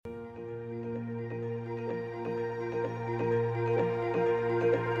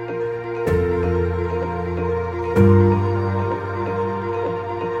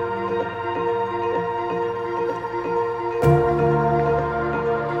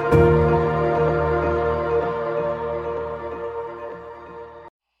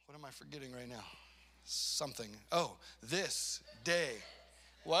this day.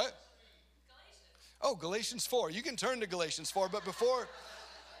 What? Oh, Galatians 4. You can turn to Galatians 4, but before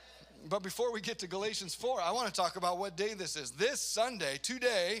we get to Galatians 4, I want to talk about what day this is. This Sunday,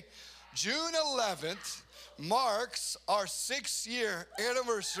 today, June 11th, marks our 6-year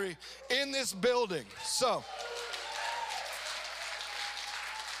anniversary in this building. So,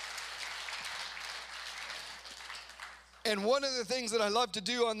 and one of the things that I love to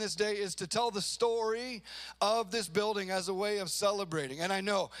do on this day is to tell the story of this building as a way of celebrating. And I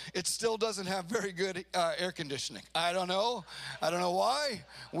know it still doesn't have very good air conditioning. I don't know why.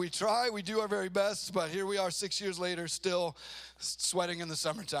 We try, we do our very best, but here we are 6 years later, still sweating in the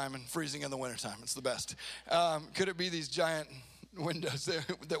summertime and freezing in the wintertime. It's the best. Could it be these giant windows there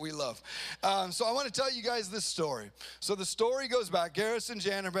that we love? So I want to tell you guys this story. So the story goes back. Garrison and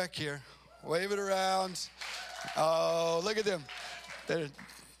Jan are back here. Wave it around. Oh, look at them.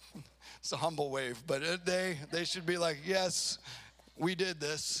 It's a humble wave, but they should be like, yes, we did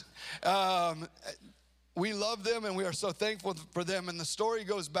this. We love them, and we are so thankful for them. And the story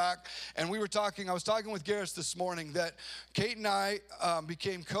goes back, and I was talking with Garrett this morning that Kate and I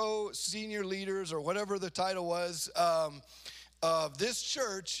became co-senior leaders, or whatever the title was, of this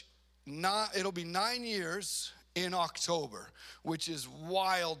church. It'll be 9 years in October, which is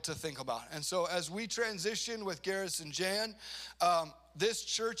wild to think about. And so as we transitioned with Garrett and Jan, this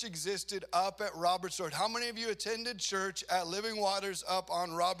church existed up at Roberts Road. How many of you attended church at Living Waters up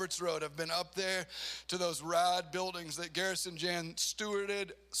on Roberts Road? I've been up there to those rad buildings that Garrett and Jan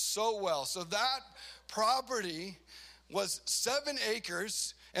stewarded so well. So that property was 7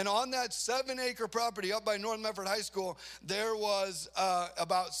 acres. And on that 7-acre property up by North Medford High School, there was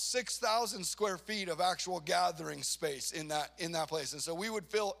about 6,000 square feet of actual gathering space in that place. And so we would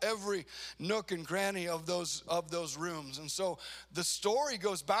fill every nook and cranny of those rooms. And so the story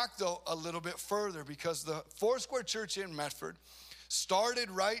goes back, though, a little bit further, because the Foursquare Church in Medford started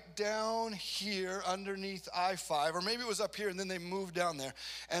right down here underneath I-5, or maybe it was up here, and then they moved down there.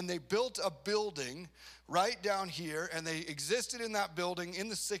 And they built a building right down here, and they existed in that building in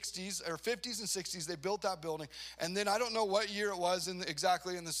the 60s, or 50s and 60s. They built that building. And then I don't know what year it was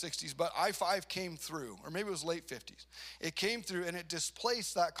exactly in the 60s, but I-5 came through, or maybe it was late 50s. It came through, and it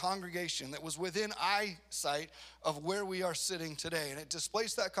displaced that congregation that was within eyesight of where we are sitting today. And it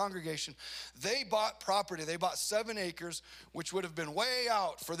displaced that congregation. They bought property. They bought 7 acres, which would have been way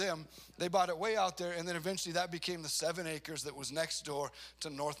out for them. They bought it way out there, and then eventually that became the 7 acres that was next door to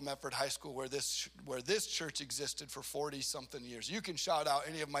North Medford High School, where this church existed for 40-something years. You can shout out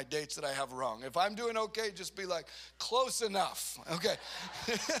any of my dates that I have wrong. If I'm doing okay, just be like, close enough. Okay.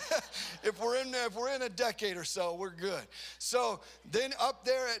 If we're in a decade or so, we're good. So then up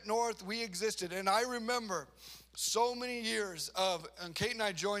there at North, we existed, and I remember so many years and Kate and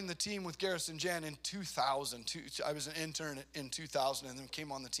I joined the team with Garrett and Jan in 2000. I was an intern in 2000, and then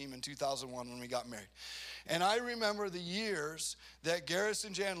came on the team in 2001 when we got married. And I remember the years that Garrett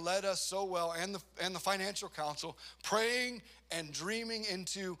and Jan led us so well, and the financial council, praying and dreaming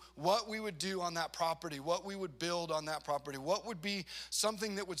into what we would do on that property, what we would build on that property, what would be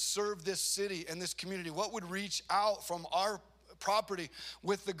something that would serve this city and this community, what would reach out from our property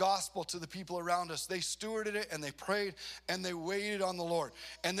with the gospel to the people around us. They stewarded it, and they prayed, and they waited on the Lord.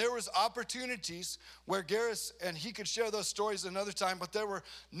 And there was opportunities where Garrett, and he could share those stories another time, but there were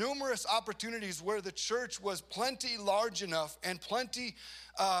numerous opportunities where the church was plenty large enough and plenty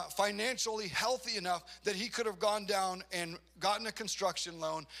financially healthy enough that he could have gone down and gotten a construction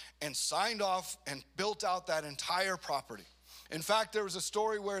loan and signed off and built out that entire property. In fact, there was a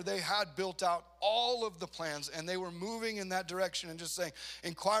story where they had built out all of the plans, and they were moving in that direction and just saying,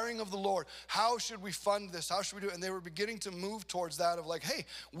 inquiring of the Lord, how should we fund this? How should we do it? And they were beginning to move towards that of like, hey,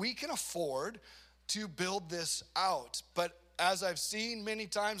 we can afford to build this out. But as I've seen many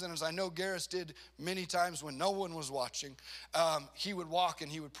times, and as I know Garrett did many times when no one was watching, he would walk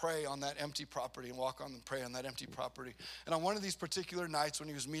and he would pray on that empty property, and walk on and pray on that empty property. And on one of these particular nights when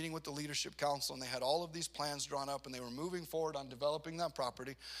he was meeting with the leadership council, and they had all of these plans drawn up, and they were moving forward on developing that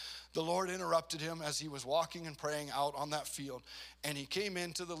property, the Lord interrupted him as he was walking and praying out on that field. And he came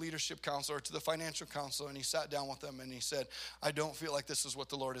into the leadership council, or to the financial council, and he sat down with them, and he said, I don't feel like this is what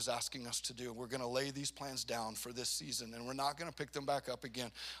the Lord is asking us to do. We're going to lay these plans down for this season, and we're not going to pick them back up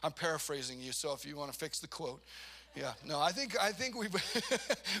again. I'm paraphrasing you, so if you want to fix the quote. Yeah, no, I think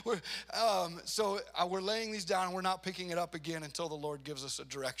we're laying these down, and we're not picking it up again until the Lord gives us a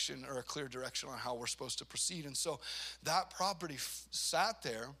direction, or a clear direction on how we're supposed to proceed. And so that property sat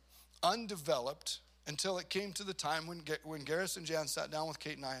there undeveloped until it came to the time when Garris and Jan sat down with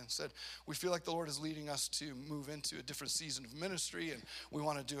Kate and I and said, we feel like the Lord is leading us to move into a different season of ministry, and we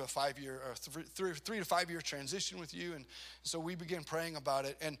want to do a 5-year or 3 to 5 year transition with you. And so we began praying about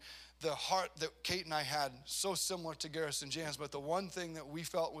it. And the heart that Kate and I had, so similar to Garris and Jan's, but the one thing that we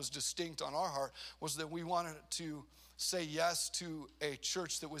felt was distinct on our heart was that we wanted to say yes to a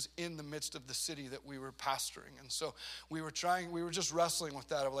church that was in the midst of the city that we were pastoring. And so we were just wrestling with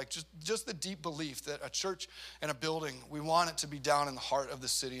that, of like just the deep belief that a church and a building, we want it to be down in the heart of the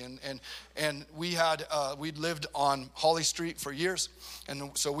city. And we'd lived on Holly Street for years.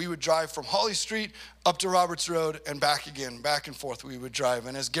 And so we would drive from Holly Street up to Roberts Road and back again, back and forth we would drive.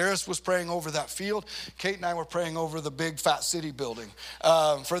 And as Garris was praying over that field, Kate and I were praying over the big Fat City building.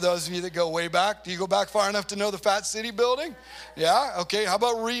 For those of you that go way back, do you go back far enough to know the Fat City building? Yeah? Okay, how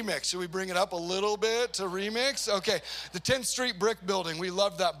about Remix? Should we bring it up a little bit to Remix? Okay, the 10th Street brick building, we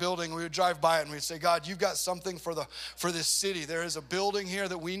loved that building. We would drive by it and we'd say, God, you've got something for this city. There is a building here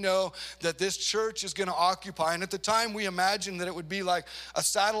that we know that this church is gonna occupy. And at the time, we imagined that it would be like a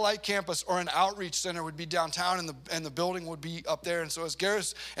satellite campus or an outreach center would be downtown, and the building would be up there. And so as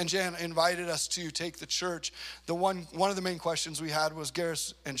Garris and Jan invited us to take the church, one of the main questions we had was,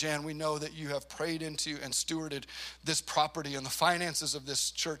 Garris and Jan, we know that you have prayed into and stewarded this property and the finances of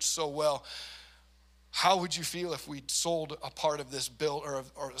this church so well. How would you feel if we sold a part of this or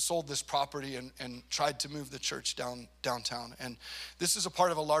sold this property and tried to move the church downtown? And this is a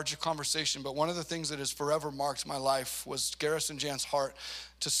part of a larger conversation, but one of the things that has forever marked my life was Garris and Jan's heart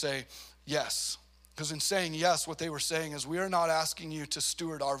to say yes. Because in saying yes, what they were saying is, we are not asking you to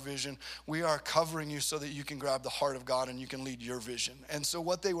steward our vision. We are covering you so that you can grab the heart of God and you can lead your vision. And so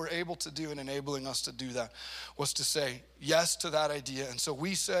what they were able to do in enabling us to do that was to say yes to that idea. And so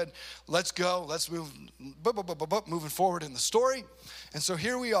we said, let's go, let's move, moving forward in the story. And so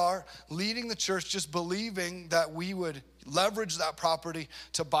here we are, leading the church, just believing that we would leverage that property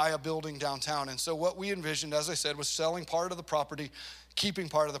to buy a building downtown. And so what we envisioned, as I said, was selling part of the property, keeping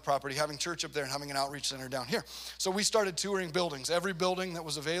part of the property, having church up there, and having an outreach center down here. So we started touring buildings. Every building that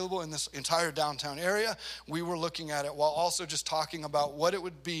was available in this entire downtown area, we were looking at it, while also just talking about what it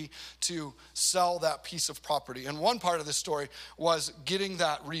would be to sell that piece of property. And one part of this story was getting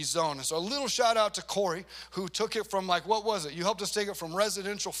that rezoned. And so a little shout out to Corey, who took it from like, what was it? You helped us take it from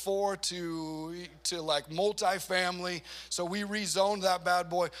residential 4 to like multifamily. So we rezoned that bad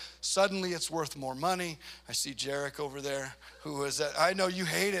boy. Suddenly it's worth more money. I see Jarek over there, who is at, I know you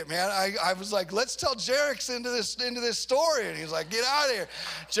hate it, man. I was like, let's tell Jarek into this story. And he's like, get out of here.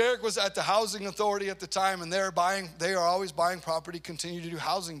 Jarek was at the housing authority at the time, and they are always buying property, continue to do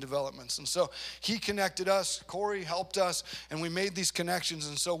housing developments. And so he connected us, Corey helped us, and we made these connections.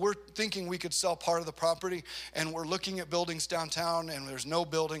 And so we're thinking we could sell part of the property, and we're looking at buildings downtown, and there's no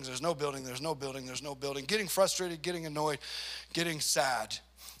buildings, getting frustrated, getting annoyed, getting sad,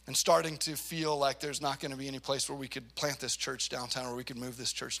 and starting to feel like there's not going to be any place where we could plant this church downtown, or we could move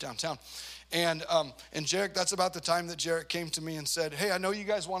this church downtown. And Jarek, that's about the time that Jarek came to me and said, hey, I know you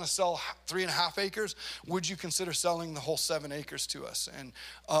guys want to sell 3.5 acres. Would you consider selling the whole 7 acres to us?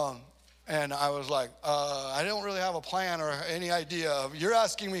 And I was like, I don't really have a plan or any idea. You're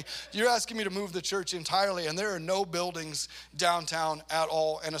asking me to move the church entirely, and there are no buildings downtown at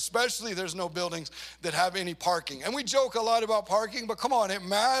all, and especially there's no buildings that have any parking. And we joke a lot about parking, but come on, it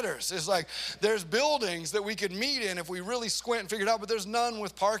matters. It's like there's buildings that we could meet in if we really squint and figure it out, but there's none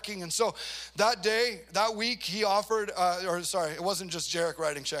with parking. And so that week, he offered, it wasn't just Jarek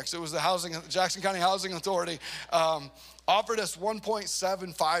writing checks. It was the Jackson County Housing Authority, offered us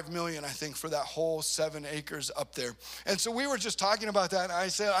 $1.75 million, I think, for that whole 7 acres up there. And so we were just talking about that, and I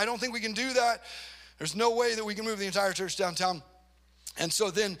said, I don't think we can do that. There's no way that we can move the entire church downtown. And so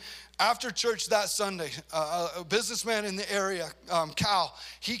then after church that Sunday, a businessman in the area, Cal,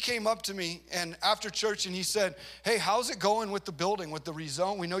 he came up to me and after church, and he said, hey, how's it going with the building, with the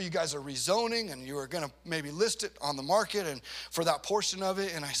rezone? We know you guys are rezoning, and you were going to maybe list it on the market and for that portion of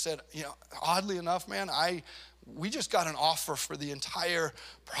it. And I said, oddly enough, man, we just got an offer for the entire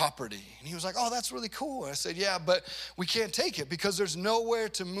property. And he was like, oh, that's really cool. And I said, yeah, but we can't take it because there's nowhere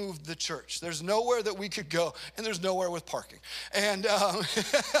to move the church. There's nowhere that we could go, and there's nowhere with parking. And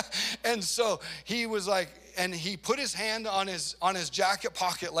and so he was like, and he put his hand on his jacket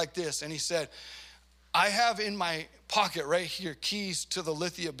pocket like this, and he said, I have in my pocket right here keys to the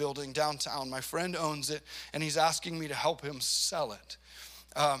Lithia building downtown. My friend owns it, and he's asking me to help him sell it.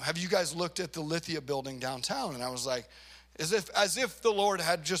 Have you guys looked at the Lithia building downtown? And I was like, as if the Lord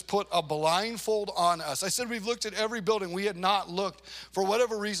had just put a blindfold on us. I said we've looked at every building. We had not looked, for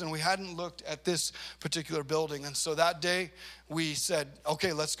whatever reason, we hadn't looked at this particular building. And so that day we said,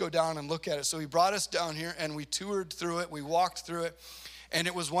 okay, let's go down and look at it. So he brought us down here and we toured through it. We walked through it. And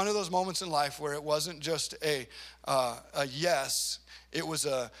it was one of those moments in life where it wasn't just a yes, it was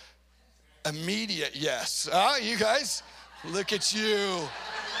a immediate yes. You guys, look at you.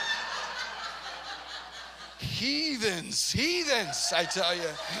 Heathens, I tell you.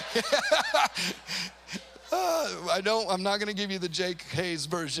 I'm not going to give you the Jake Hayes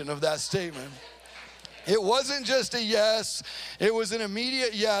version of that statement. It wasn't just a yes, it was an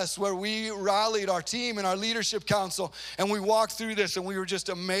immediate yes where we rallied our team and our leadership council and we walked through this and we were just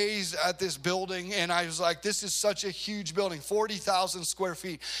amazed at this building. And I was like, this is such a huge building, 40,000 square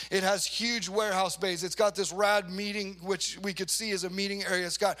feet. It has huge warehouse bays. It's got this rad meeting, which we could see as a meeting area.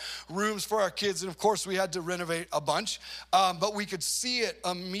 It's got rooms for our kids. And of course we had to renovate a bunch, but we could see it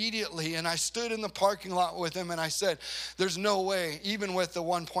immediately. And I stood in the parking lot with him and I said, there's no way, even with the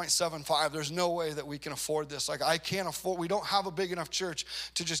 1.75, there's no way that we can afford this. Like I can't afford, we don't have a big enough church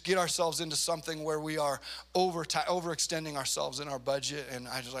to just get ourselves into something where we are overextending ourselves in our budget. And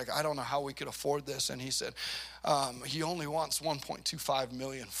I was like, I don't know how we could afford this. And he said, he only wants 1.25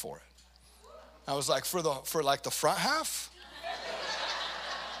 million for it. I was like, for like the front half?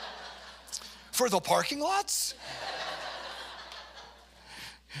 For the parking lots?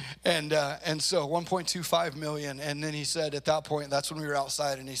 And so 1.25 million. And then he said at that point, that's when we were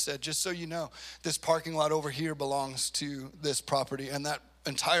outside. And he said, just so you know, this parking lot over here belongs to this property. And that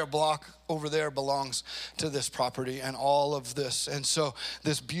entire block over there belongs to this property and all of this. And so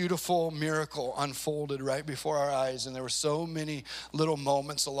this beautiful miracle unfolded right before our eyes. And there were so many little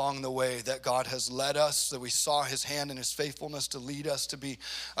moments along the way that God has led us, that we saw his hand and his faithfulness to lead us to be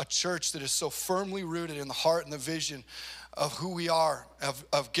a church that is so firmly rooted in the heart and the vision of who we are,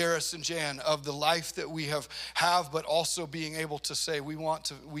 of Garris and Jan, of the life that we have, but also being able to say we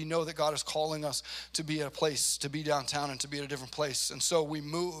know that God is calling us to be at a place, to be downtown and to be at a different place. And so we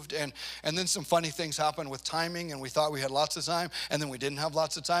moved and then some funny things happened with timing and we thought we had lots of time and then we didn't have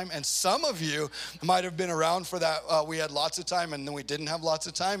lots of time. And some of you might have been around for that. We had lots of time and then we didn't have lots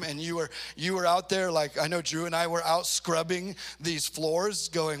of time. And you were out there, like I know Drew and I were out scrubbing these floors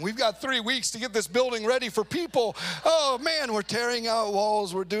going, we've got 3 weeks to get this building ready for people. Oh, man, we're tearing out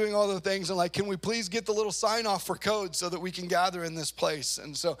walls, we're doing all the things, and like, can we please get the little sign off for code so that we can gather in this place?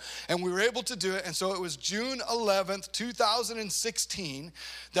 And we were able to do it. And so it was June 11th, 2016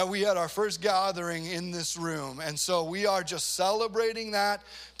 that we had our first gathering in this room. And so we are just celebrating that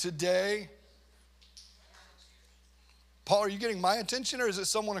today. Paul, are you getting my attention or is it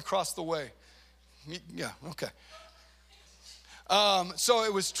someone across the way? Yeah, okay. So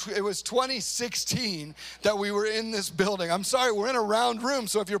it was 2016 that we were in this building. I'm sorry, we're in a round room,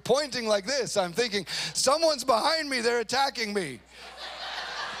 so if you're pointing like this, I'm thinking, someone's behind me, they're attacking me.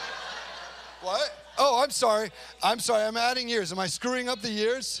 What? Oh, I'm sorry, I'm adding years. Am I screwing up the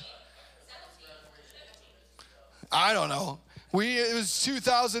years? I don't know. It was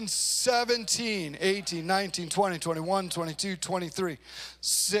 2017, 18, 19, 20, 21, 22, 23.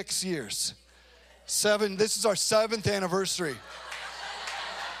 6 years. 7, this is our 7th anniversary.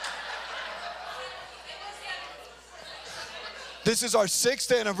 This is our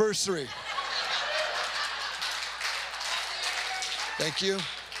 6th anniversary. Thank you.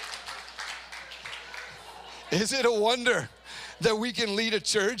 Is it a wonder that we can lead a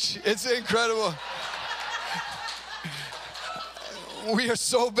church? It's incredible. We are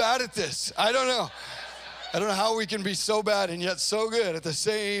so bad at this. I don't know how we can be so bad and yet so good at the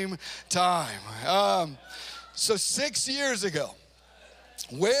same time. So 6 years ago,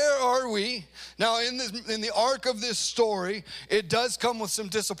 where are we? Now, in the arc of this story, it does come with some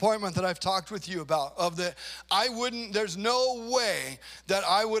disappointment that I've talked with you about. There's no way that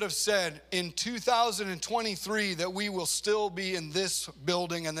I would have said in 2023 that we will still be in this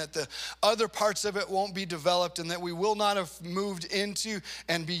building and that the other parts of it won't be developed and that we will not have moved into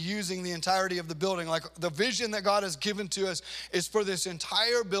and be using the entirety of the building. Like the vision that God has given to us is for this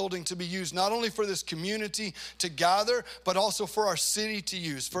entire building to be used, not only for this community to gather, but also for our city to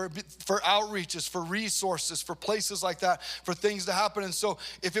use, for outreaches, for resources, for places like that, for things to happen. And so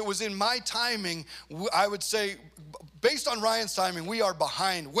if it was in my timing, I would say, based on Ryan's timing, we are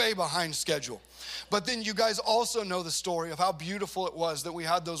way behind schedule. But then you guys also know the story of how beautiful it was that we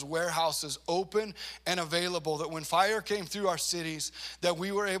had those warehouses open and available, that when fire came through our cities, that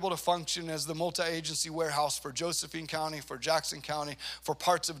we were able to function as the multi-agency warehouse for Josephine County, for Jackson County, for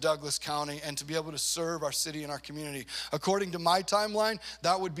parts of Douglas County, and to be able to serve our city and our community. According to my timeline,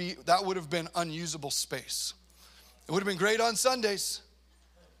 that would have been unusable space. It would have been great on Sundays,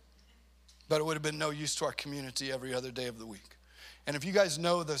 but it would have been no use to our community every other day of the week. And if you guys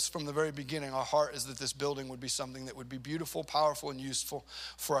know this from the very beginning, our heart is that this building would be something that would be beautiful, powerful, and useful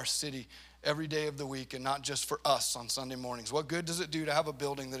for our city every day of the week, and not just for us on Sunday mornings. What good does it do to have a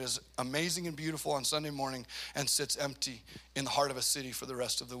building that is amazing and beautiful on Sunday morning and sits empty in the heart of a city for the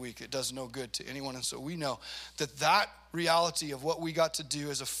rest of the week? It does no good to anyone. And so we know that that reality of what we got to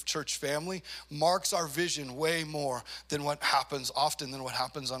do as a church family marks our vision way more than what happens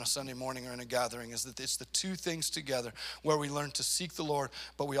on a Sunday morning or in a gathering, is that it's the two things together where we learn to seek the Lord,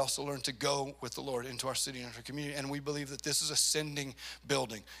 but we also learn to go with the Lord into our city and our community. And we believe that this is a sending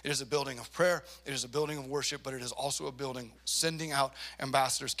building. It is a building of prayer, it is a building of worship, but it is also a building sending out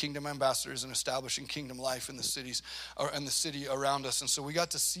ambassadors, kingdom ambassadors, and establishing kingdom life in the cities and the city around us. And so we got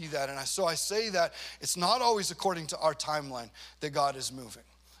to see that. And so I say that it's not always according to our timeline that God is moving.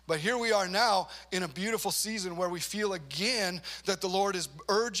 But here we are now in a beautiful season where we feel again that the Lord is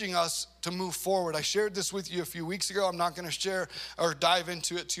urging us to move forward. I shared this with you a few weeks ago. I'm not going to share or dive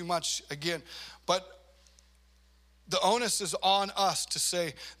into it too much again. But the onus is on us to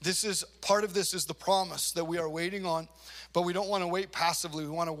say, part of this is the promise that we are waiting on, but we don't want to wait passively. We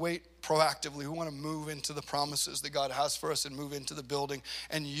want to wait proactively. We want to move into the promises that God has for us and move into the building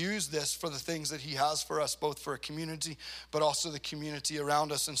and use this for the things that he has for us, both for a community, but also the community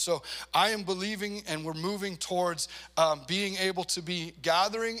around us. And so I am believing, and we're moving towards being able to be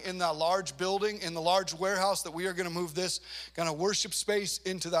gathering in that large building, in the large warehouse, that we are going to move this kind of worship space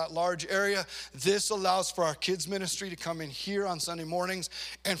into that large area. This allows for our kids ministry to come in here on Sunday mornings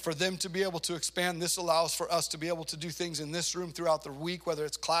and for them to be able to expand. This allows for us to be able to do things in this room throughout the week, whether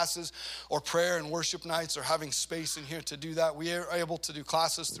it's classes or prayer and worship nights or having space in here to do that. We are able to do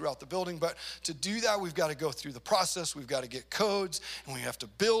classes throughout the building, but to do that, we've got to go through the process. We've got to get codes, and we have to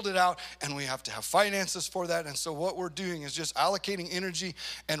build it out, and we have to have finances for that. And so what we're doing is just allocating energy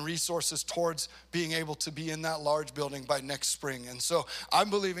and resources towards being able to be in that large building by next spring. And so I'm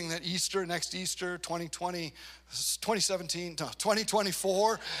believing that next Easter,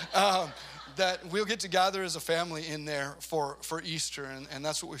 2024, that we'll get to gather as a family in there for Easter. And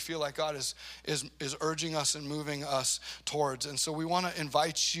that's what we feel like God is urging us and moving us towards. And so we want to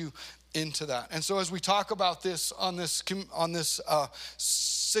invite you into that. And so as we talk about this on this 6th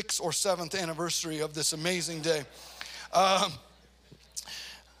or 7th anniversary of this amazing day, I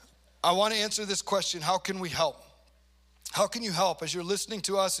want to answer this question: how can we help? How can you help? As you're listening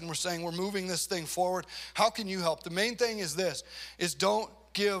to us and we're saying we're moving this thing forward, how can you help? The main thing is this, is don't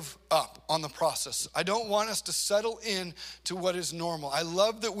give up on the process. I don't want us to settle in to what is normal. I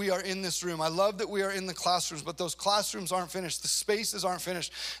love that we are in this room. I love that we are in the classrooms, but those classrooms aren't finished. The spaces aren't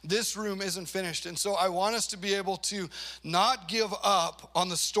finished. This room isn't finished. And so I want us to be able to not give up on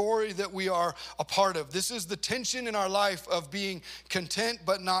the story that we are a part of. This is the tension in our life of being content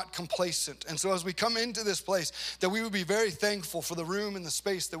but not complacent. And so as we come into this place, that we would be very thankful for the room and the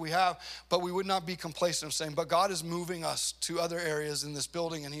space that we have, but we would not be complacent of saying, but God is moving us to other areas in this building,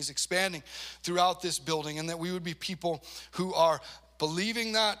 and he's expanding throughout this building, and that we would be people who are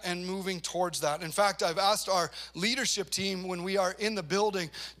believing that and moving towards that. In fact, I've asked our leadership team when we are in the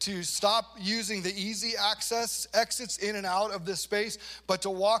building to stop using the easy exits in and out of this space, but to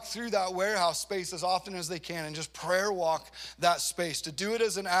walk through that warehouse space as often as they can and just prayer walk that space. To do it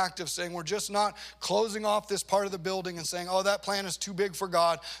as an act of saying we're just not closing off this part of the building and saying, oh, that plan is too big for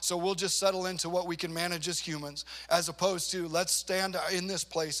God, so we'll just settle into what we can manage as humans, as opposed to let's stand in this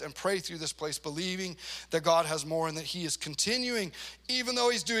place and pray through this place, believing that God has more and that he is continuing, even though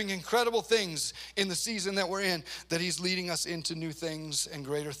he's doing incredible things in the season that we're in, that he's leading us into new things and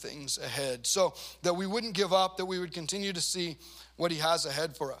greater things ahead. So that we wouldn't give up, that we would continue to see what he has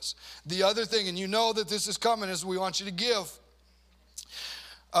ahead for us. The other thing, and you know that this is coming, is we want you to give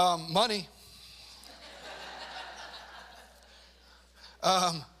money.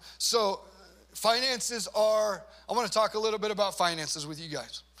 So finances are, I want to talk a little bit about finances with you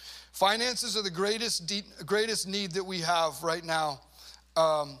guys. Finances are the greatest need that we have right now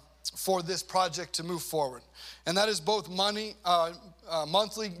for this project to move forward. And that is both money,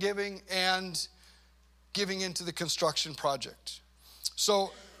 monthly giving, and giving into the construction project.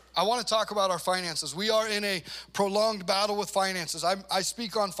 So I want to talk about our finances. We are in a prolonged battle with finances. I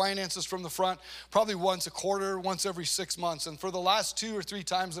speak on finances from the front probably once a quarter, once every 6 months. And for the last 2 or 3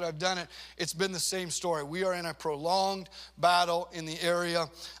 times that I've done it, it's been the same story. We are in a prolonged battle in the area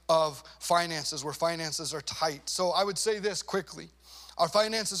of finances, where finances are tight. So I would say this quickly. Our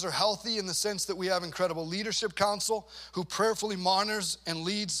finances are healthy in the sense that we have incredible leadership council who prayerfully monitors and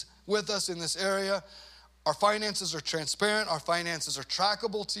leads with us in this area. Our finances are transparent. Our finances are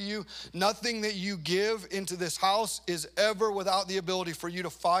trackable to you. Nothing that you give into this house is ever without the ability for you to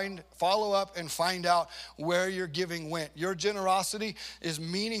follow up and find out where your giving went. Your generosity is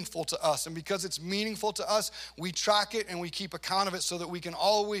meaningful to us. And because it's meaningful to us, we track it and we keep account of it so that we can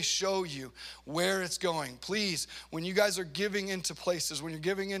always show you where it's going. Please, when you guys are giving into places, when you're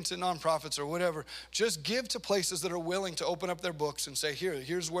giving into nonprofits or whatever, just give to places that are willing to open up their books and say,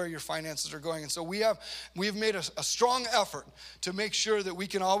 here's where your finances are going. And so we've made a strong effort to make sure that we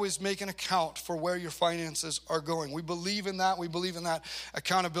can always make an account for where your finances are going. We believe in that. We believe in that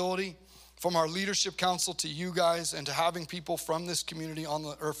accountability from our leadership council to you guys and to having people from this community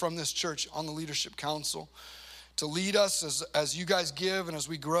from this church on the leadership council to lead us as you guys give and as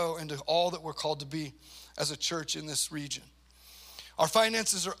we grow into all that we're called to be as a church in this region. Our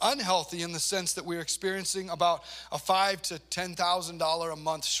finances are unhealthy in the sense that we're experiencing about a $5,000 to $10,000 a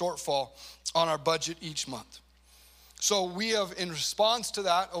month shortfall on our budget each month. So we have, in response to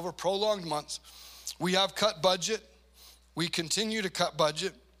that, over prolonged months, we have cut budget. We continue to cut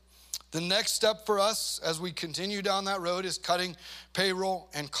budget. The next step for us as we continue down that road is cutting payroll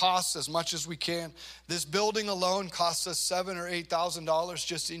and costs as much as we can. This building alone costs us $7,000 or $8,000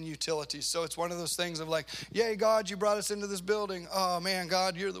 just in utilities. So it's one of those things of like, yay, God, you brought us into this building. Oh, man,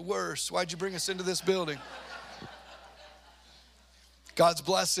 God, you're the worst. Why'd you bring us into this building? God's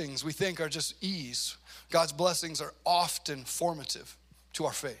blessings, we think, are just ease. God's blessings are often formative to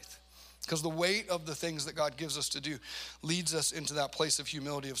our faith. Because the weight of the things that God gives us to do leads us into that place of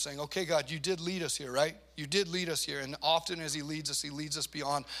humility of saying, okay, God, you did lead us here, right? You did lead us here. And often as he leads us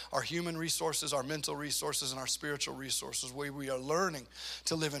beyond our human resources, our mental resources, and our spiritual resources, where we are learning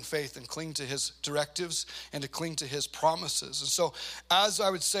to live in faith and cling to his directives and to cling to his promises. And so as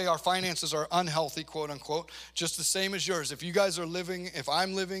I would say, our finances are unhealthy, quote unquote, just the same as yours. If you guys are living, if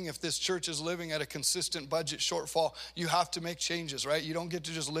I'm living, if this church is living at a consistent budget shortfall, you have to make changes, right? You don't get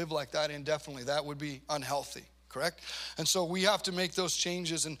to just live like that indefinitely. That would be unhealthy. Correct? And so we have to make those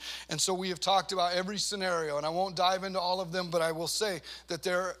changes. And so we have talked about every scenario, and I won't dive into all of them, but I will say that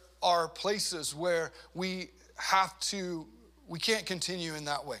there are places where we can't continue in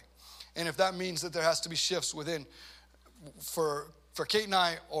that way. And if that means that there has to be shifts within, for Kate and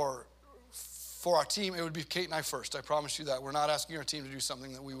I, or for our team, it would be Kate and I first. I promise you that. We're not asking our team to do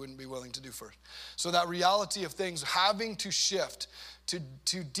something that we wouldn't be willing to do first. So that reality of things having to shift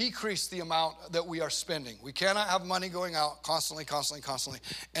to decrease the amount that we are spending. We cannot have money going out constantly,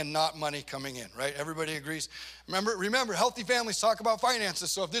 and not money coming in, right? Everybody agrees. Remember, healthy families talk about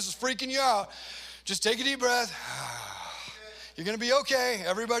finances. So if this is freaking you out, just take a deep breath. You're going to be okay.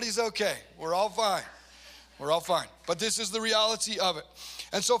 Everybody's okay. We're all fine. We're all fine. But this is the reality of it.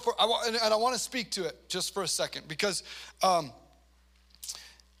 And so I want to speak to it just for a second because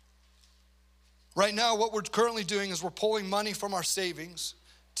right now, what we're currently doing is we're pulling money from our savings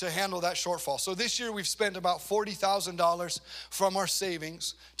to handle that shortfall. So this year, we've spent about $40,000 from our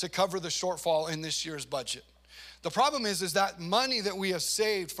savings to cover the shortfall in this year's budget. The problem is that money that we have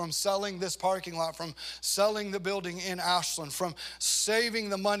saved from selling this parking lot, from selling the building in Ashland, from saving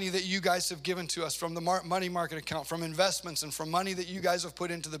the money that you guys have given to us, from the money market account, from investments, and from money that you guys have put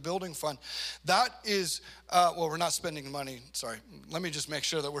into the building fund, that is, we're not spending money. Sorry, let me just make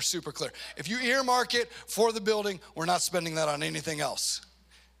sure that we're super clear. If you earmark it for the building, we're not spending that on anything else.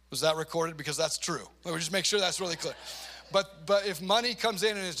 Was that recorded? Because that's true. Let me just make sure that's really clear. But if money comes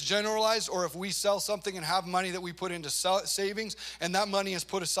in and it's generalized, or if we sell something and have money that we put into savings and that money is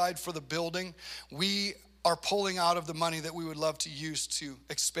put aside for the building, we are pulling out of the money that we would love to use to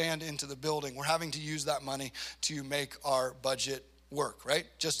expand into the building. We're having to use that money to make our budget work, right?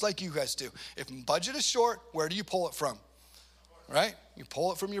 Just like you guys do. If budget is short, where do you pull it from? Right? You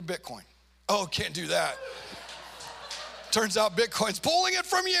pull it from your Bitcoin. Oh, can't do that. Turns out Bitcoin's pulling it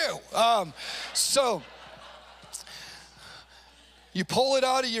from you. So you pull it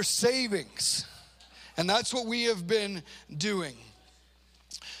out of your savings. And that's what we have been doing.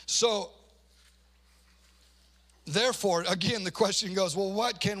 So, therefore, again, the question goes, well,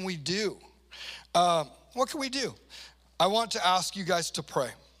 what can we do? What can we do? I want to ask you guys to pray.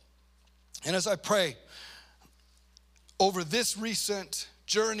 And as I pray over this recent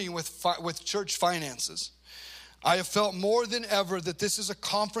journey with church finances, I have felt more than ever that this is a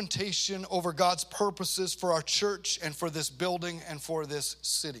confrontation over God's purposes for our church and for this building and for this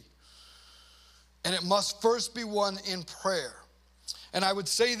city. And it must first be won in prayer. And I would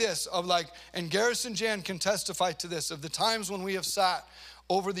say this and Garrison Jan can testify to this, of the times when we have sat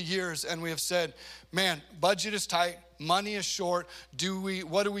over the years and we have said, man, budget is tight, money is short.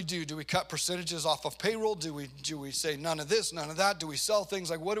 What do we do? Do we cut percentages off of payroll? Do we say none of this, none of that? Do we sell things?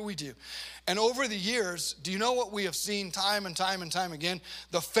 Like, what do we do? And over the years, do you know what we have seen time and time and time again?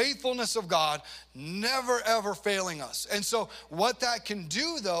 The faithfulness of God never, ever failing us. And so what that can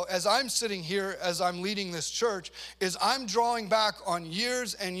do, though, as I'm sitting here, as I'm leading this church, is I'm drawing back on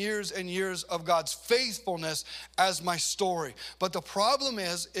years and years and years of God's faithfulness as my story. But the problem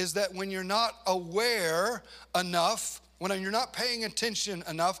is that when you're not aware enough, when you're not paying attention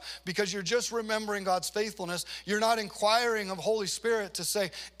enough because you're just remembering God's faithfulness, you're not inquiring of Holy Spirit to say,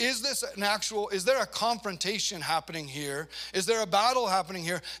 is there a confrontation happening here? Is there a battle happening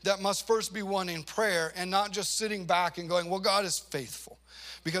here that must first be won in prayer and not just sitting back and going, well, God is faithful.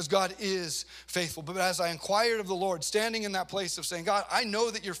 Because God is faithful. But as I inquired of the Lord, standing in that place of saying, God, I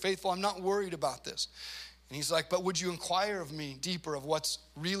know that you're faithful. I'm not worried about this. And he's like, but would you inquire of me deeper of what's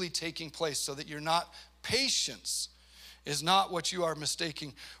really taking place so that you're not patience is not what you are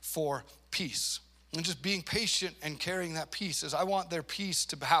mistaking for peace. And just being patient and carrying that peace is I want their peace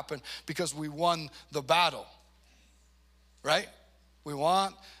to happen because we won the battle, right? We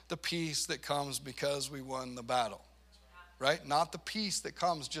want the peace that comes because we won the battle, right? Not the peace that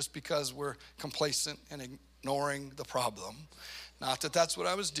comes just because we're complacent and ignoring the problem. Not that that's what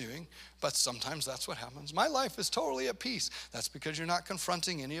I was doing, but sometimes that's what happens. My life is totally at peace. That's because you're not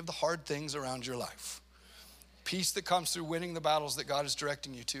confronting any of the hard things around your life. Peace that comes through winning the battles that God is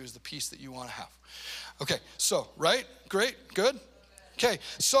directing you to is the peace that you want to have. Okay, so, right? Great, good? Okay,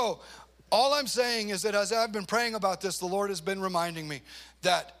 so all I'm saying is that as I've been praying about this, the Lord has been reminding me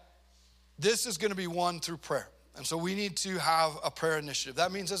that this is going to be won through prayer. And so we need to have a prayer initiative.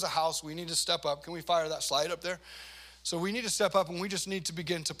 That means as a house, we need to step up. Can we fire that slide up there? So we need to step up and we just need to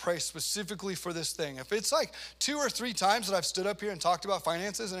begin to pray specifically for this thing. If it's like 2 or 3 times that I've stood up here and talked about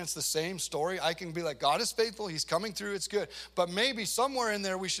finances and it's the same story, I can be like, God is faithful, he's coming through, it's good. But maybe somewhere in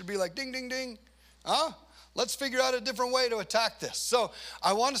there we should be like, ding, ding, ding. Let's figure out a different way to attack this. So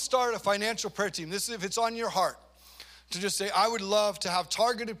I want to start a financial prayer team. This is if it's on your heart. To just say, I would love to have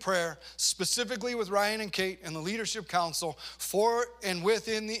targeted prayer specifically with Ryan and Kate and the leadership council for and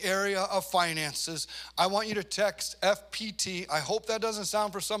within the area of finances. I want you to text FPT. I hope that doesn't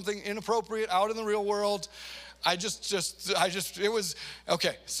sound for something inappropriate out in the real world. It was,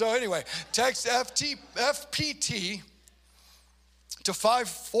 okay. So anyway, text FPT to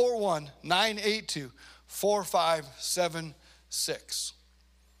 541-982-4576.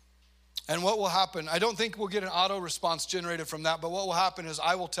 And what will happen, I don't think we'll get an auto response generated from that, but what will happen is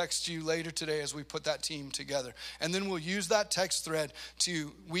I will text you later today as we put that team together. And then we'll use that text thread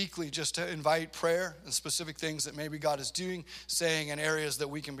to weekly just to invite prayer and specific things that maybe God is doing, saying, and areas that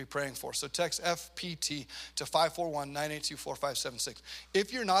we can be praying for. So text FPT to 541-982-4576.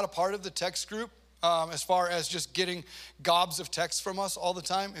 If you're not a part of the text group, as far as just getting gobs of texts from us all the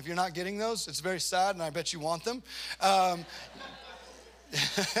time, if you're not getting those, it's very sad and I bet you want them.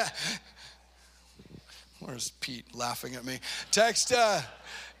 Where's Pete laughing at me? Text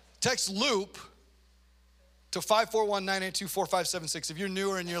Loop to 541-982-4576. If you're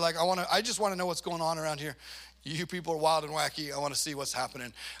newer and you're like, I just want to know what's going on around here. You people are wild and wacky. I want to see what's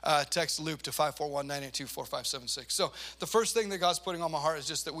happening. Text Loop to 541-982-4576. So the first thing that God's putting on my heart is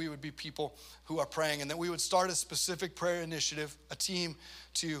just that we would be people who are praying and that we would start a specific prayer initiative, a team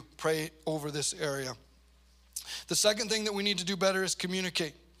to pray over this area. The second thing that we need to do better is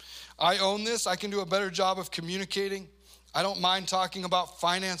communicate. I own this. I can do a better job of communicating. I don't mind talking about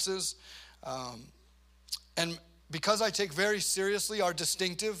finances. And because I take very seriously our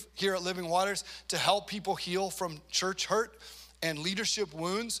distinctive here at Living Waters to help people heal from church hurt and leadership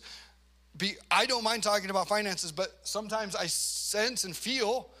wounds, I don't mind talking about finances, but sometimes I sense and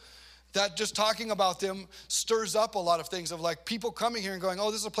feel that just talking about them stirs up a lot of things of like people coming here and going, oh,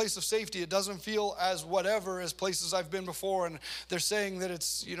 this is a place of safety. It doesn't feel as whatever as places I've been before. And they're saying that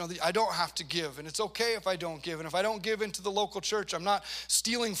it's, I don't have to give. And it's okay if I don't give. And if I don't give into the local church, I'm not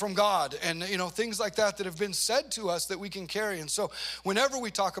stealing from God. And, things like that have been said to us that we can carry. And so whenever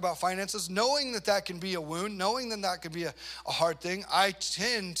we talk about finances, knowing that that can be a wound, knowing that that can be a hard thing, I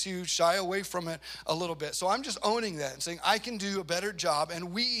tend to shy away from it a little bit. So I'm just owning that and saying I can do a better job.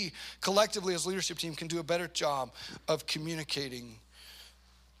 And we collectively as leadership team can do a better job of communicating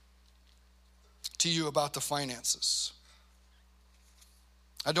to you about the finances.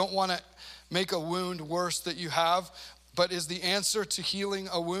 I don't want to make a wound worse that you have, but is the answer to healing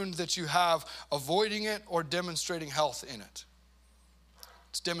a wound that you have avoiding it or demonstrating health in it?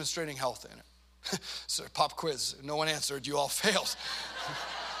 It's demonstrating health in it. So pop quiz, no one answered, you all failed.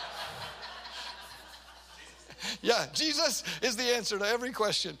 Yeah, Jesus is the answer to every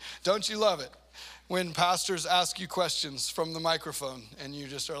question. Don't you love it? when pastors ask you questions from the microphone and you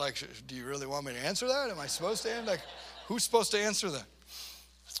just are like, do you really want me to answer that? Am I supposed to answer? Like, who's supposed to answer that?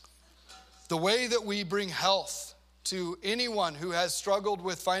 The way that we bring health to anyone who has struggled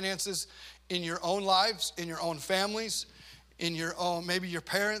with finances in your own lives, in your own families, in your own, maybe your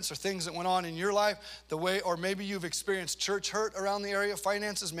parents or things that went on in your life, the way, or maybe you've experienced church hurt around the area of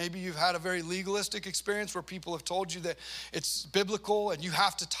finances. Maybe you've had a very legalistic experience where people have told you that it's biblical and you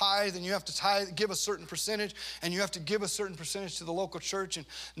have to tithe and you have to give a certain percentage and you have to give a certain percentage to the local church. And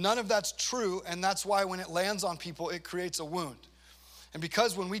none of that's true. And that's why when it lands on people, it creates a wound. And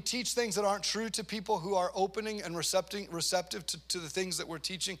because when we teach things that aren't true to people who are opening and receptive to the things that we're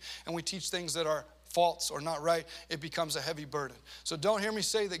teaching, and we teach things that are false or not right, it becomes a heavy burden. So don't hear me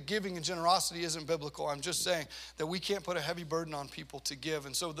say that giving and generosity isn't biblical. I'm just saying that we can't put a heavy burden on people to give.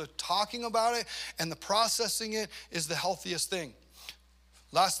 And so the talking about it and the processing it is the healthiest thing.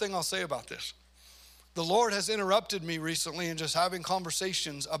 Last thing I'll say about this. The Lord has interrupted me recently in just having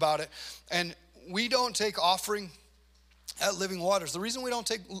conversations about it. And we don't take offering at Living Waters. The reason we don't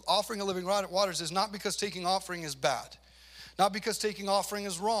take offering at Living Waters is not because taking offering is bad. Not because taking offering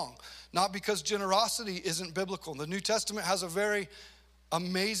is wrong. Not because generosity isn't biblical. The New Testament has a very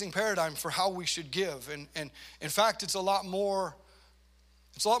amazing paradigm for how we should give. And in fact, it's a lot more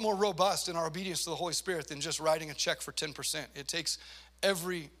robust in our obedience to the Holy Spirit than just writing a check for 10%. It takes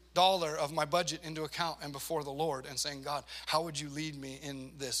every dollar of my budget into account and before the Lord and saying, God, how would you lead me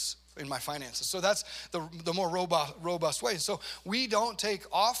in this, in my finances? So that's the more robust way. So we don't take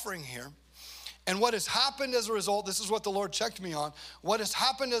offering here. And what has happened as a result, this is what the Lord checked me on, what has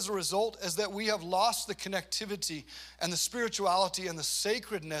happened as a result is that we have lost the connectivity and the spirituality and the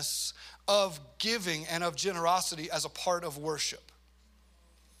sacredness of giving and of generosity as a part of worship.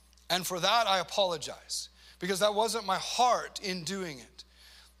 And for that, I apologize, because that wasn't my heart in doing it.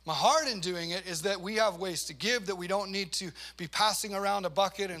 My heart in doing it is that we have ways to give, that we don't need to be passing around a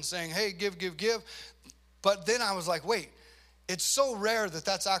bucket and saying, hey, give. But then I was like, wait, it's so rare that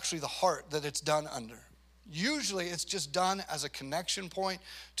that's actually the heart that it's done under. Usually it's just done as a connection point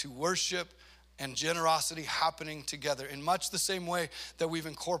to worship and generosity happening together in much the same way that we've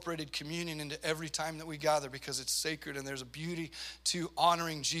incorporated communion into every time that we gather, because it's sacred and there's a beauty to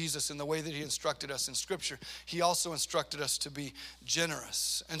honoring Jesus in the way that he instructed us in Scripture. He also instructed us to be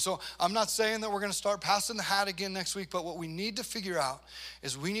generous. And so I'm not saying that we're going to start passing the hat again next week, but what we need to figure out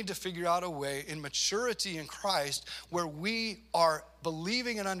is we need to figure out a way in maturity in Christ where we are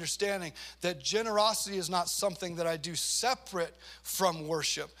believing and understanding that generosity is not something that I do separate from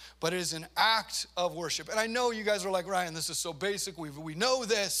worship, but it is an act of worship. And I know you guys are like, Ryan, this is so basic. We know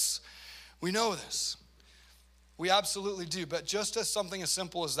this. We know this. We absolutely do. But just as something as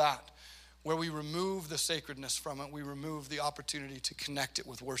simple as that, where we remove the sacredness from it, we remove the opportunity to connect it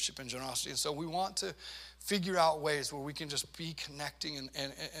with worship and generosity. And so we want to figure out ways where we can just be connecting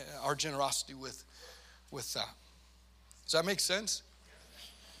and our generosity with that. Does that make sense?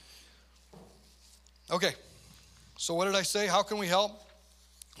 Okay, so what did I say? How can we help?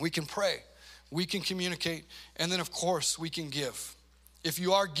 We can pray, we can communicate, and then of course we can give. If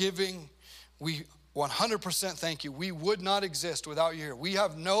you are giving, we 100% thank you. We would not exist without you here. We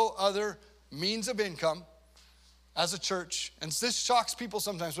have no other means of income as a church, and this shocks people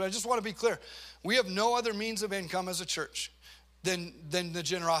sometimes, but I just want to be clear. We have no other means of income as a church than the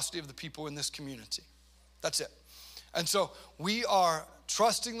generosity of the people in this community. That's it. And so we are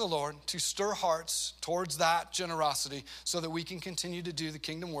trusting the Lord to stir hearts towards that generosity so that we can continue to do the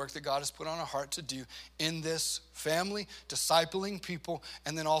kingdom work that God has put on our heart to do in this family, discipling people,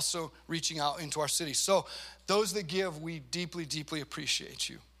 and then also reaching out into our city. So those that give, we deeply, deeply appreciate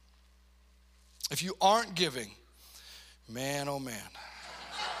you. If you aren't giving, man, oh man.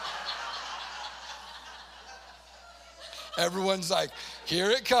 Everyone's like,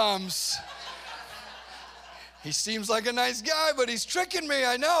 here it comes. He seems like a nice guy, but he's tricking me.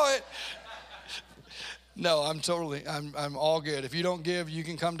 I know it. No, I'm all good. If you don't give, you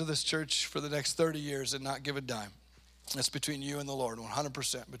can come to this church for the next 30 years and not give a dime. That's between you and the Lord,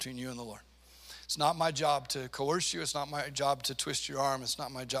 100% between you and the Lord. It's not my job to coerce you. It's not my job to twist your arm. It's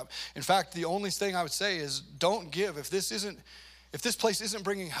not my job. In fact, the only thing I would say is don't give. If this place isn't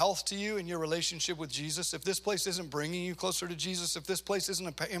bringing health to you in your relationship with Jesus, if this place isn't bringing you closer to Jesus, if this place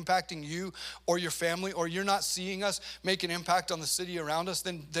isn't impacting you or your family, or you're not seeing us make an impact on the city around us,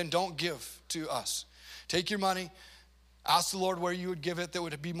 then don't give to us. Take your money, ask the Lord where you would give it that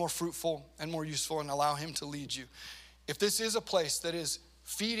would be more fruitful and more useful, and allow him to lead you. If this is a place that is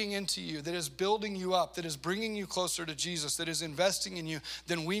feeding into you, that is building you up, that is bringing you closer to Jesus, that is investing in you,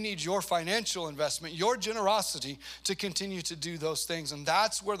 then we need your financial investment, your generosity to continue to do those things. And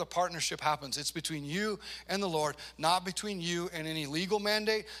that's where the partnership happens. It's between you and the Lord, not between you and any legal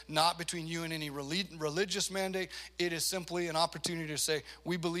mandate, not between you and any religious mandate. It is simply an opportunity to say,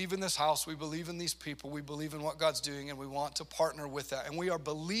 we believe in this house, we believe in these people, we believe in what God's doing, and we want to partner with that. And we are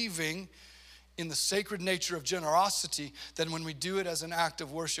believing in the sacred nature of generosity, that when we do it as an act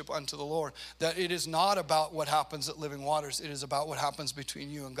of worship unto the Lord, that it is not about what happens at Living Waters. It is about what happens between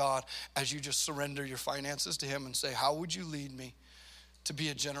you and God as you just surrender your finances to him and say, how would you lead me to be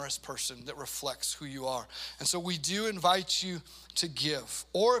a generous person that reflects who you are? And so we do invite you to give.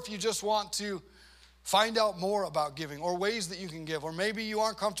 Or if you just want to find out more about giving or ways that you can give, or maybe you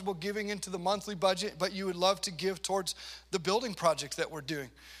aren't comfortable giving into the monthly budget, but you would love to give towards the building project that we're doing,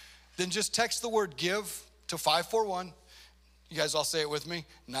 then just text the word give to 541. You guys all say it with me.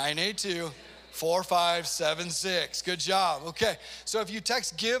 982-4576. Good job. Okay. So if you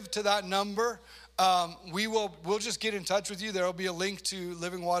text give to that number, we'll just get in touch with you. There will be a link to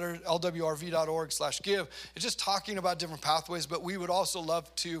livingwaterlwrv.org/give. It's just talking about different pathways, but we would also love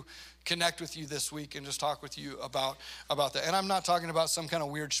to connect with you this week and just talk with you about that. And I'm not talking about some kind of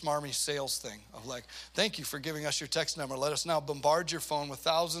weird schmarmy sales thing of like, thank you for giving us your text number. Let us now bombard your phone with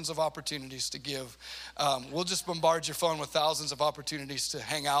thousands of opportunities to give. We'll just bombard your phone with thousands of opportunities to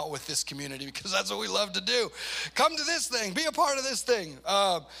hang out with this community, because that's what we love to do. Come to this thing. Be a part of this thing.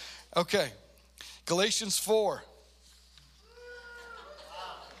 Okay. Galatians 4.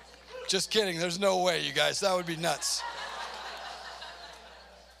 Just kidding. There's no way, you guys. That would be nuts.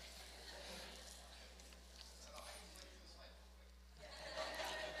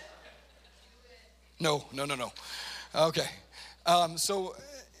 No. Okay. So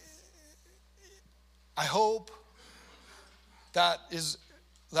I hope that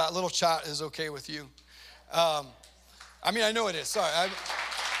little chat is okay with you. I know it is. Sorry.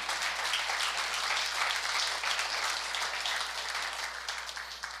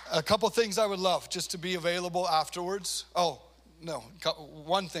 A couple things I would love just to be available afterwards. One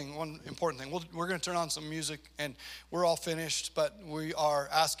important thing. We're going to turn on some music, and we're all finished, but we are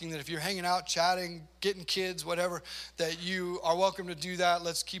asking that if you're hanging out, chatting, getting kids, whatever, that you are welcome to do that.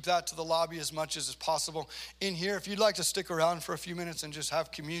 Let's keep that to the lobby as much as is possible. In here, if you'd like to stick around for a few minutes and just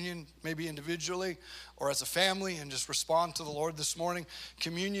have communion, maybe individually or as a family, and just respond to the Lord this morning,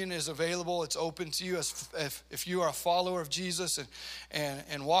 communion is available. It's open to you. If you are a follower of Jesus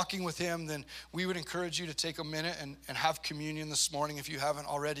and walking with him, then we would encourage you to take a minute and have communion this morning if you haven't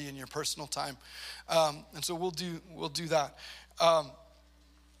already in your personal time. And so we'll do that.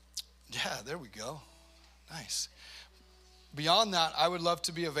 There we go. Nice. Beyond that, I would love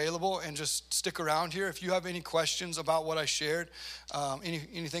to be available and just stick around here. If you have any questions about what I shared,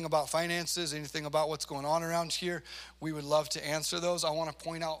 anything about finances, anything about what's going on around here, we would love to answer those. I want to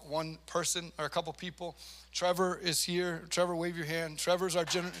point out one person or a couple people. Trevor is here. Trevor, wave your hand. Trevor's our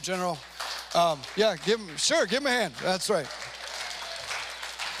general. Give him a hand. That's right.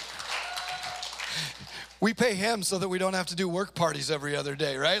 We pay him so that we don't have to do work parties every other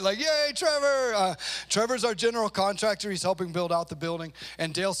day, right? Like, yay, Trevor. Trevor's our general contractor. He's helping build out the building.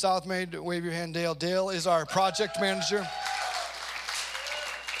 And Dale Southmaid, wave your hand, Dale. Dale is our project manager.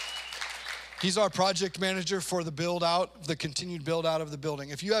 He's our project manager for the continued build out of the building.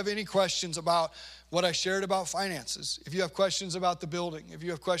 If you have any questions about what I shared about finances, if you have questions about the building, if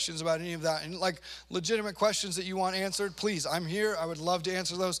you have questions about any of that, and like legitimate questions that you want answered, please, I'm here. I would love to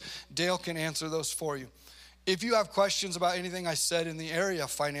answer those. Dale can answer those for you. If you have questions about anything I said in the area of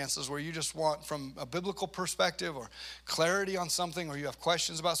finances, where you just want from a biblical perspective or clarity on something, or you have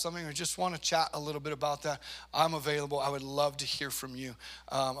questions about something, or just want to chat a little bit about that, I'm available. I would love to hear from you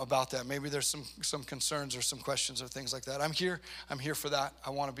about that. Maybe there's some concerns or some questions or things like that. I'm here for that.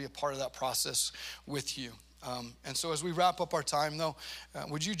 I want to be a part of that process with you. And so as we wrap up our time, though,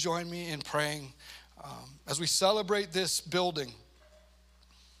 would you join me in praying as we celebrate this building?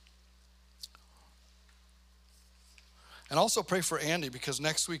 And also pray for Andy, because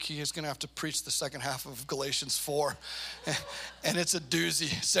next week he is going to have to preach the second half of Galatians 4. And it's a doozy.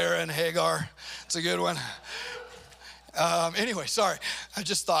 Sarah and Hagar. It's a good one. Anyway, sorry. I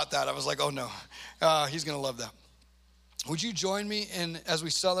just thought that. I was like, oh no. He's going to love that. Would you join me as we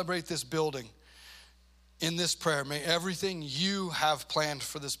celebrate this building in this prayer? May everything you have planned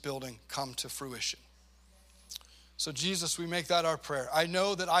for this building come to fruition. So Jesus, we make that our prayer. I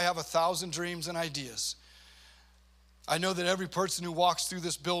know that I have 1,000 dreams and ideas. I know that every person who walks through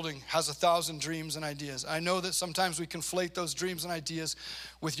this building has 1,000 dreams and ideas. I know that sometimes we conflate those dreams and ideas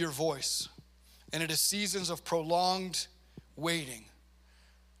with your voice. And it is seasons of prolonged waiting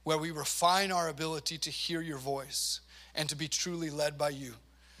where we refine our ability to hear your voice and to be truly led by you.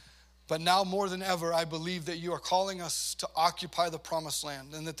 But now more than ever, I believe that you are calling us to occupy the promised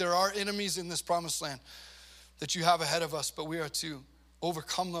land, and that there are enemies in this promised land that you have ahead of us, but we are to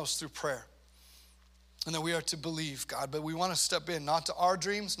overcome those through prayer. And that we are to believe, God, but we want to step in, not to our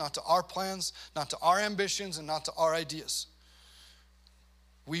dreams, not to our plans, not to our ambitions, and not to our ideas.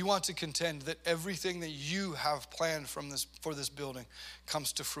 We want to contend that everything that you have planned for this building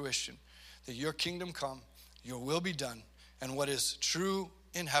comes to fruition. That your kingdom come, your will be done, and what is true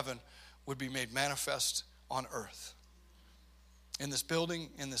in heaven would be made manifest on earth. In this building,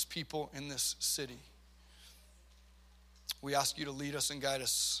 in this people, in this city. We ask you to lead us and guide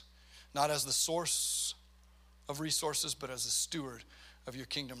us, not as the source of resources, but as a steward of your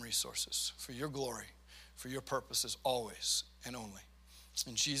kingdom resources, for your glory, for your purposes, always and only.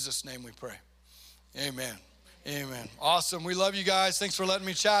 In Jesus' name we pray. Amen. Amen. Awesome. We love you guys. Thanks for letting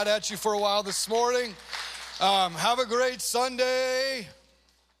me chat at you for a while this morning. Have a great Sunday.